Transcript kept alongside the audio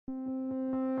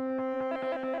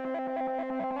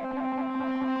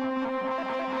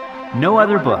No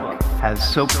other book has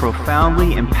so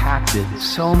profoundly impacted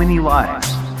so many lives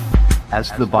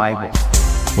as the Bible.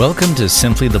 Welcome to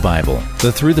Simply the Bible,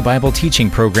 the Through the Bible teaching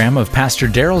program of Pastor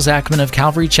Daryl Zachman of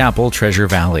Calvary Chapel, Treasure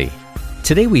Valley.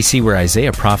 Today we see where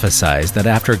Isaiah prophesies that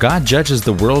after God judges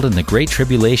the world in the Great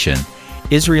Tribulation,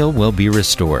 Israel will be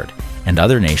restored, and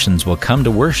other nations will come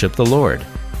to worship the Lord.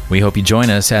 We hope you join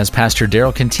us as Pastor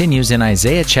Daryl continues in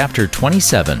Isaiah chapter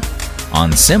 27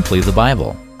 on Simply the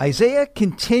Bible. Isaiah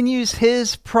continues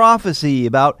his prophecy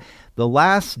about the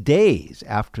last days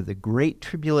after the Great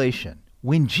Tribulation,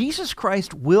 when Jesus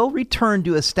Christ will return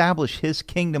to establish his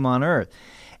kingdom on earth.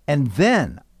 And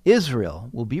then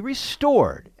Israel will be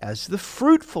restored as the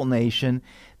fruitful nation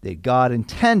that God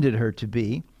intended her to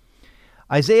be.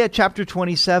 Isaiah chapter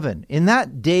 27, in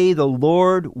that day the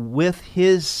Lord with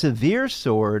his severe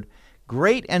sword,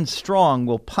 great and strong,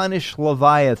 will punish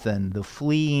Leviathan, the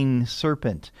fleeing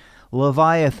serpent.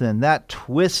 Leviathan, that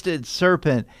twisted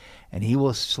serpent, and he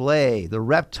will slay the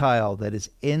reptile that is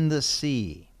in the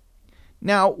sea.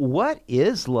 Now, what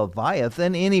is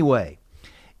Leviathan anyway?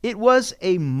 It was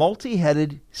a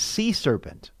multi-headed sea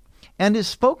serpent and is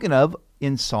spoken of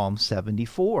in Psalm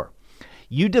 74.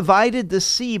 You divided the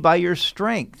sea by your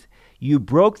strength. You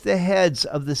broke the heads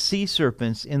of the sea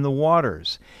serpents in the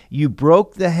waters. You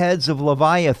broke the heads of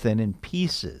Leviathan in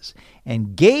pieces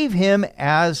and gave him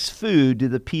as food to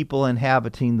the people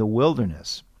inhabiting the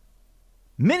wilderness.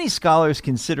 Many scholars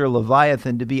consider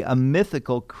Leviathan to be a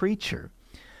mythical creature.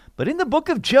 But in the book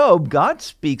of Job, God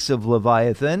speaks of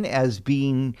Leviathan as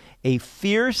being a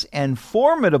fierce and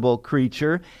formidable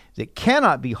creature that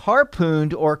cannot be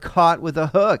harpooned or caught with a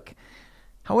hook.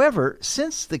 However,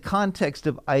 since the context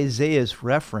of Isaiah's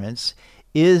reference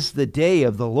is the day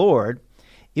of the Lord,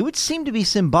 it would seem to be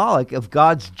symbolic of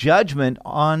God's judgment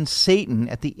on Satan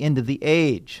at the end of the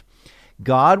age.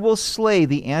 God will slay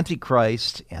the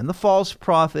Antichrist and the false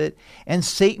prophet, and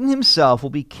Satan himself will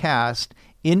be cast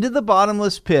into the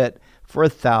bottomless pit for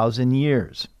 1,000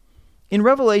 years. In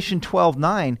Revelation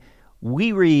 12:9,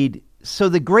 we read, "So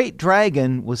the great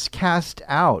dragon was cast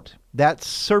out, that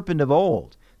serpent of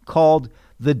old, called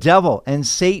the devil and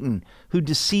Satan, who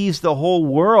deceives the whole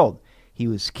world. He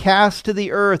was cast to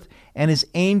the earth, and his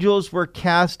angels were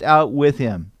cast out with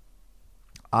him."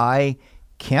 I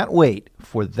can't wait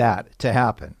for that to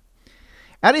happen.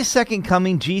 At his second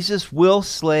coming, Jesus will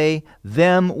slay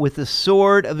them with the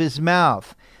sword of his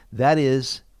mouth, that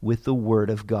is, with the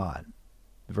word of God.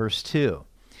 Verse 2,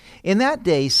 "In that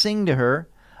day sing to her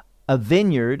a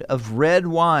vineyard of red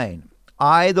wine.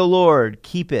 I, the Lord,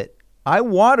 keep it. I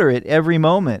water it every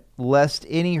moment, lest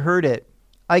any hurt it.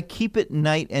 I keep it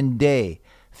night and day.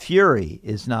 Fury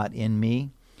is not in me.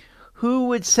 Who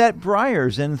would set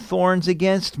briars and thorns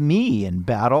against me in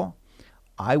battle?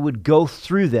 I would go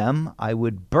through them. I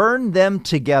would burn them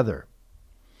together."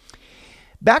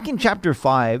 Back in chapter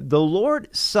 5, the Lord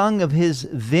sung of his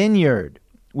vineyard,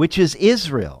 which is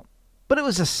Israel. But it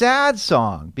was a sad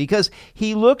song because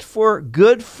he looked for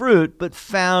good fruit but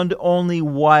found only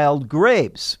wild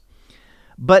grapes.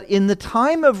 But in the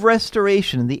time of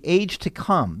restoration, in the age to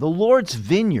come, the Lord's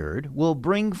vineyard will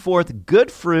bring forth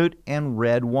good fruit and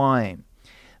red wine.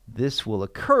 This will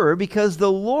occur because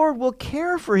the Lord will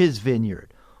care for his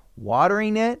vineyard,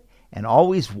 watering it and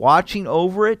always watching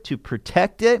over it to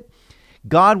protect it.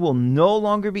 God will no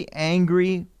longer be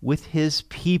angry with his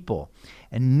people,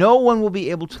 and no one will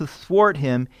be able to thwart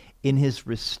him in his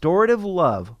restorative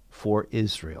love for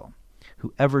Israel.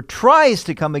 Whoever tries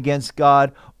to come against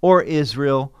God or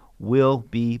Israel will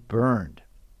be burned.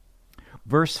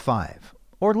 Verse 5,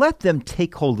 "Or let them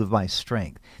take hold of my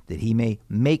strength, that he may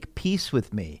make peace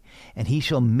with me, and he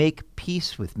shall make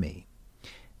peace with me."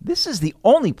 This is the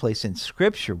only place in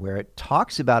Scripture where it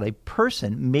talks about a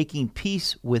person making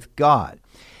peace with God.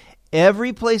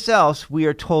 Every place else, we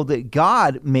are told that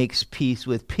God makes peace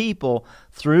with people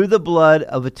through the blood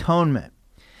of atonement.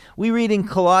 We read in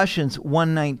Colossians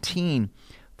 1:19,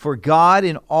 "For God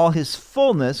in all his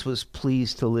fullness was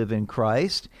pleased to live in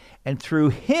Christ, and through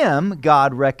him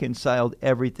God reconciled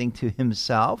everything to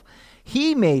himself.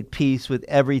 He made peace with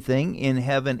everything in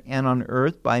heaven and on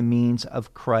earth by means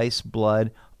of Christ's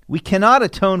blood." We cannot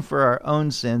atone for our own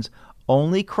sins.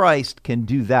 Only Christ can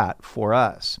do that for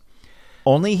us.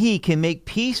 Only he can make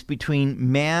peace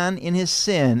between man in his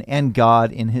sin and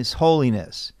God in his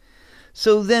holiness.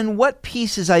 So then what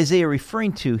peace is Isaiah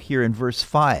referring to here in verse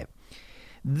 5?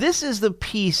 This is the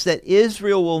peace that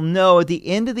Israel will know at the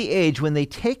end of the age when they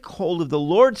take hold of the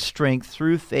Lord's strength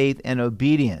through faith and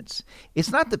obedience. It's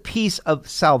not the peace of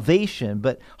salvation,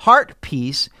 but heart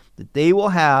peace that they will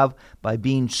have by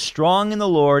being strong in the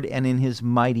Lord and in his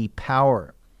mighty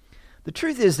power. The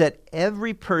truth is that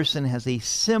every person has a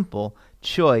simple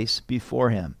choice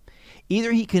before him.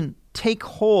 Either he can take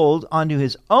hold onto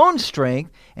his own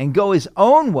strength and go his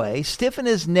own way, stiffen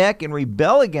his neck and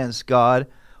rebel against God,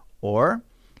 or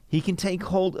he can take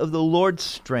hold of the Lord's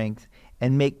strength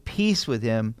and make peace with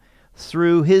him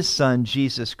through his Son,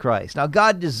 Jesus Christ. Now,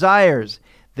 God desires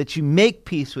that you make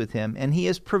peace with him, and he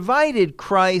has provided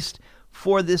Christ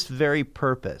for this very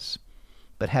purpose.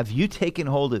 But have you taken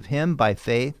hold of him by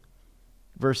faith?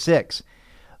 Verse 6,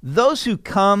 those who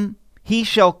come he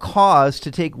shall cause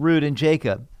to take root in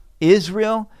Jacob.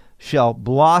 Israel shall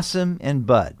blossom and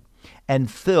bud, and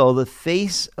fill the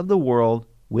face of the world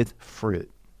with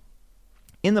fruit.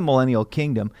 In the millennial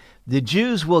kingdom, the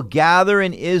Jews will gather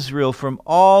in Israel from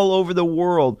all over the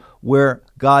world where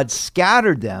God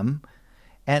scattered them,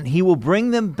 and he will bring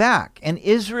them back, and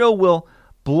Israel will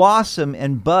blossom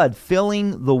and bud,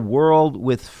 filling the world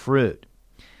with fruit.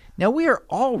 Now, we are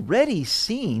already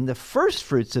seeing the first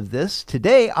fruits of this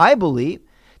today, I believe.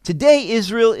 Today,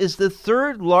 Israel is the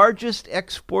third largest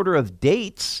exporter of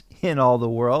dates in all the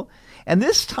world. And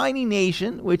this tiny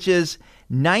nation, which is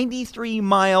 93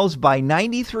 miles by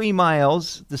 93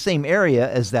 miles, the same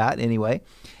area as that anyway,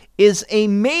 is a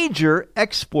major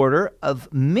exporter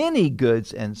of many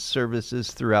goods and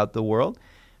services throughout the world.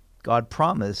 God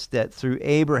promised that through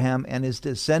Abraham and his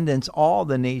descendants, all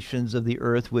the nations of the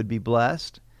earth would be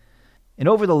blessed. And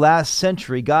over the last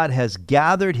century, God has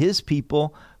gathered his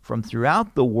people from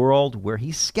throughout the world where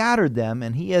he scattered them,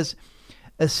 and he has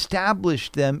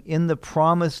established them in the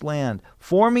promised land,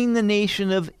 forming the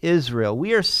nation of Israel.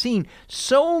 We are seeing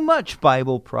so much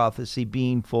Bible prophecy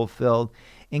being fulfilled,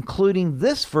 including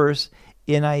this verse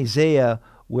in Isaiah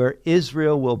where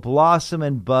Israel will blossom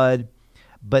and bud.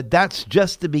 But that's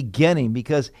just the beginning,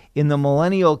 because in the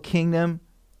millennial kingdom,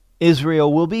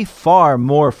 Israel will be far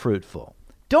more fruitful.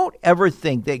 Don't ever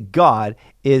think that God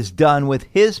is done with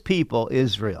his people,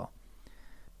 Israel.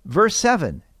 Verse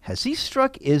 7, has he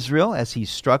struck Israel as he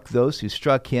struck those who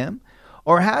struck him?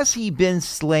 Or has he been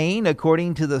slain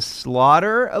according to the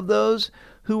slaughter of those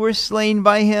who were slain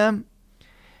by him?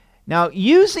 Now,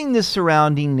 using the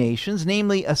surrounding nations,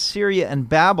 namely Assyria and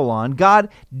Babylon, God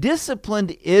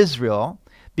disciplined Israel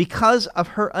because of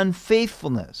her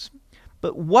unfaithfulness.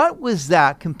 But what was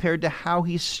that compared to how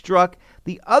he struck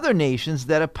the other nations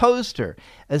that opposed her?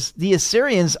 As the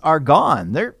Assyrians are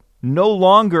gone, they're no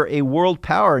longer a world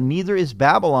power, neither is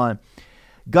Babylon.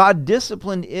 God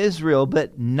disciplined Israel,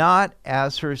 but not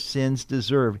as her sins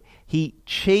deserved. He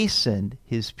chastened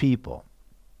his people.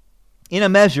 In a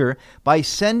measure, by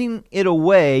sending it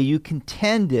away, you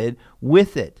contended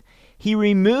with it. He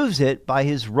removes it by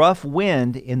his rough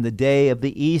wind in the day of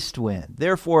the east wind.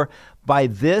 Therefore, by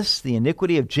this the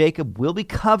iniquity of Jacob will be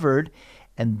covered,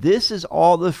 and this is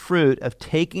all the fruit of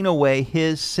taking away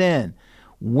his sin.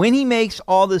 When he makes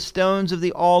all the stones of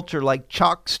the altar like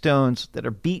chalk stones that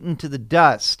are beaten to the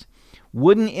dust,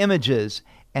 wooden images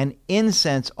and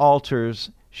incense altars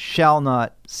shall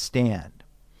not stand.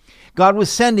 God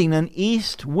was sending an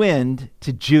east wind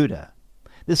to Judah.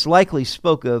 This likely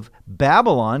spoke of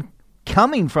Babylon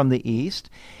coming from the east,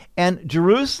 and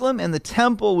Jerusalem and the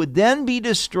temple would then be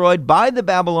destroyed by the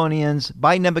Babylonians,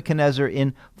 by Nebuchadnezzar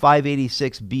in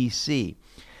 586 BC.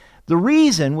 The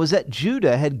reason was that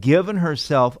Judah had given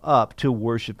herself up to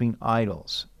worshiping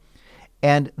idols.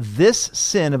 And this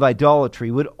sin of idolatry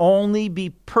would only be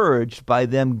purged by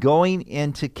them going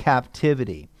into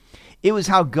captivity. It was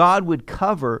how God would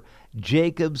cover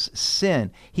Jacob's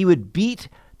sin. He would beat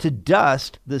to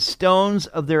dust the stones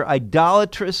of their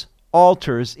idolatrous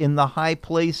altars in the high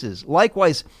places.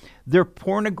 Likewise, their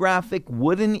pornographic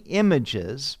wooden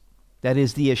images, that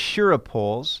is the Asherah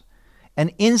poles,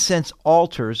 and incense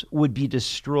altars would be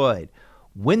destroyed.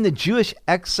 When the Jewish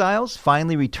exiles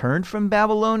finally returned from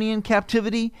Babylonian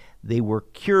captivity, they were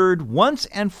cured once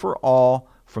and for all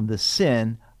from the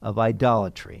sin of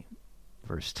idolatry.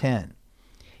 Verse 10.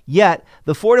 Yet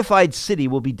the fortified city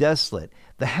will be desolate,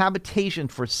 the habitation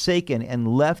forsaken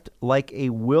and left like a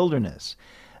wilderness.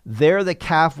 There the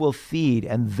calf will feed,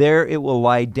 and there it will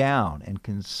lie down and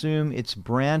consume its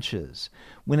branches.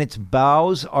 When its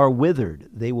boughs are withered,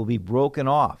 they will be broken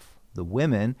off. The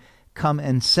women come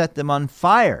and set them on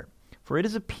fire, for it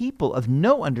is a people of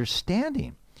no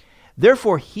understanding.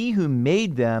 Therefore he who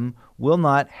made them will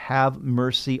not have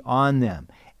mercy on them,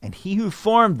 and he who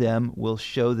formed them will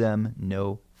show them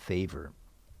no favor.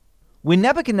 When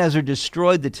Nebuchadnezzar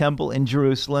destroyed the temple in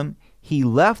Jerusalem, he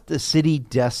left the city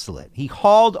desolate. He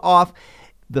hauled off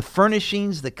the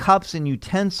furnishings, the cups and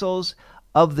utensils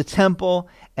of the temple,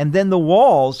 and then the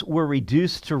walls were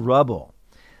reduced to rubble.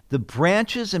 The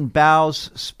branches and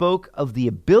boughs spoke of the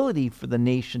ability for the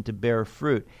nation to bear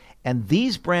fruit, and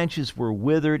these branches were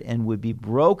withered and would be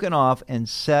broken off and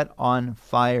set on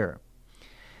fire.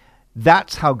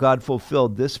 That's how God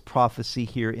fulfilled this prophecy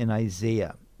here in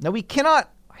Isaiah. Now, we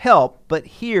cannot help but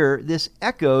hear this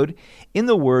echoed in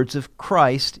the words of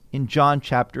Christ in John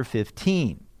chapter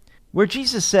 15, where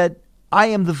Jesus said, "I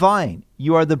am the vine,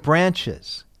 you are the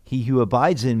branches. He who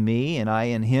abides in me and I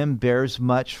in him bears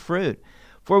much fruit.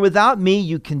 For without me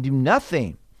you can do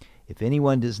nothing. If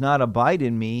anyone does not abide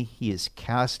in me, he is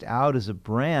cast out as a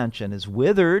branch and is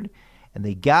withered, and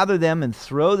they gather them and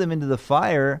throw them into the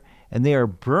fire, and they are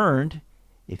burned.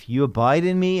 If you abide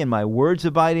in me and my words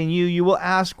abide in you, you will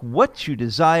ask what you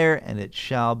desire, and it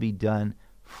shall be done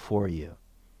for you."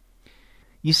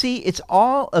 You see, it's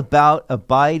all about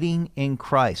abiding in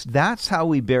Christ. That's how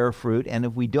we bear fruit, and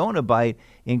if we don't abide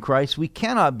in Christ, we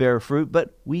cannot bear fruit,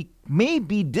 but we may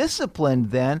be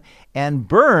disciplined then and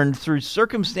burned through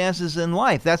circumstances in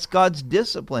life. That's God's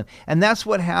discipline, and that's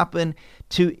what happened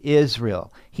to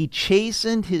Israel. He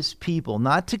chastened his people,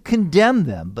 not to condemn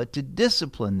them, but to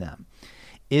discipline them.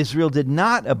 Israel did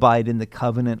not abide in the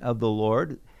covenant of the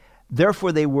Lord.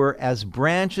 Therefore, they were as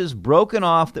branches broken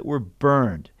off that were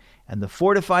burned. And the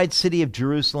fortified city of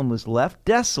Jerusalem was left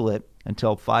desolate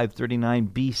until 539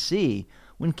 BC,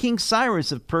 when King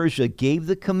Cyrus of Persia gave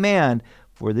the command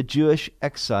for the Jewish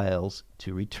exiles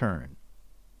to return.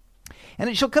 And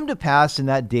it shall come to pass in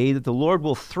that day that the Lord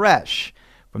will thresh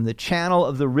from the channel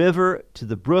of the river to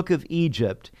the brook of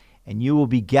Egypt, and you will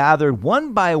be gathered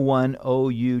one by one, O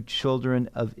you children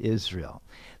of Israel.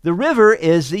 The river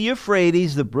is the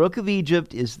Euphrates. The brook of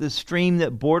Egypt is the stream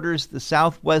that borders the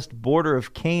southwest border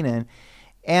of Canaan.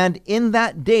 And in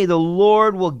that day, the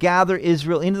Lord will gather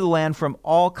Israel into the land from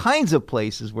all kinds of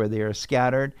places where they are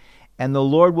scattered, and the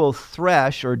Lord will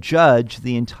thresh or judge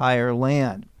the entire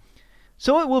land.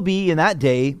 So it will be in that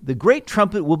day, the great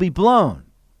trumpet will be blown.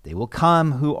 They will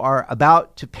come who are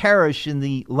about to perish in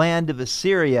the land of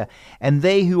Assyria, and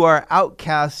they who are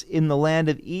outcasts in the land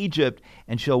of Egypt,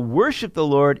 and shall worship the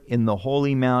Lord in the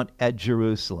holy mount at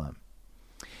Jerusalem.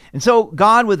 And so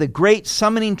God, with a great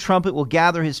summoning trumpet, will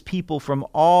gather his people from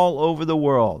all over the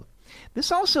world.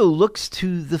 This also looks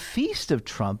to the Feast of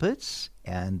Trumpets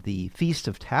and the Feast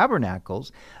of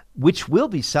Tabernacles, which will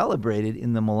be celebrated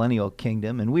in the millennial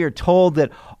kingdom. And we are told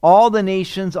that all the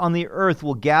nations on the earth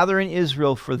will gather in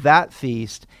Israel for that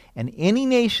feast, and any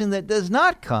nation that does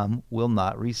not come will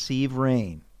not receive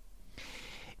rain.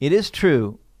 It is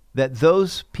true that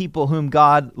those people whom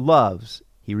God loves,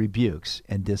 he rebukes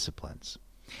and disciplines.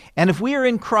 And if we are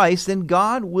in Christ, then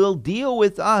God will deal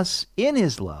with us in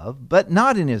his love, but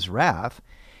not in his wrath.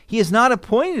 He has not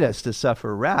appointed us to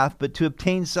suffer wrath, but to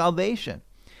obtain salvation.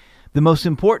 The most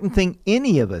important thing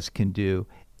any of us can do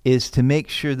is to make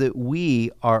sure that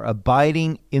we are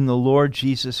abiding in the Lord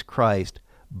Jesus Christ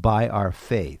by our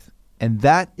faith. And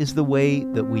that is the way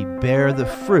that we bear the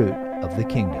fruit of the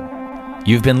kingdom.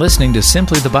 You've been listening to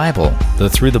Simply the Bible, the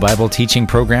Through the Bible teaching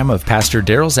program of Pastor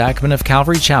Daryl Zachman of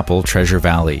Calvary Chapel, Treasure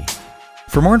Valley.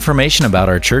 For more information about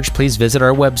our church, please visit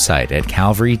our website at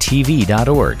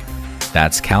calvarytv.org.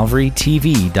 That's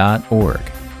calvarytv.org.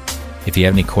 If you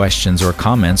have any questions or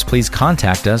comments, please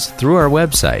contact us through our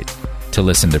website. To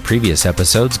listen to previous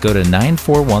episodes, go to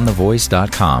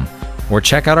 941thevoice.com or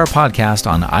check out our podcast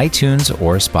on iTunes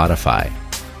or Spotify.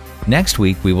 Next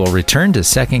week, we will return to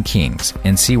 2 Kings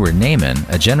and see where Naaman,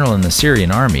 a general in the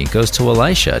Syrian army, goes to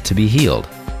Elisha to be healed.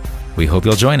 We hope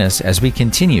you'll join us as we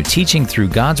continue teaching through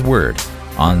God's Word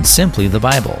on Simply the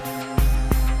Bible.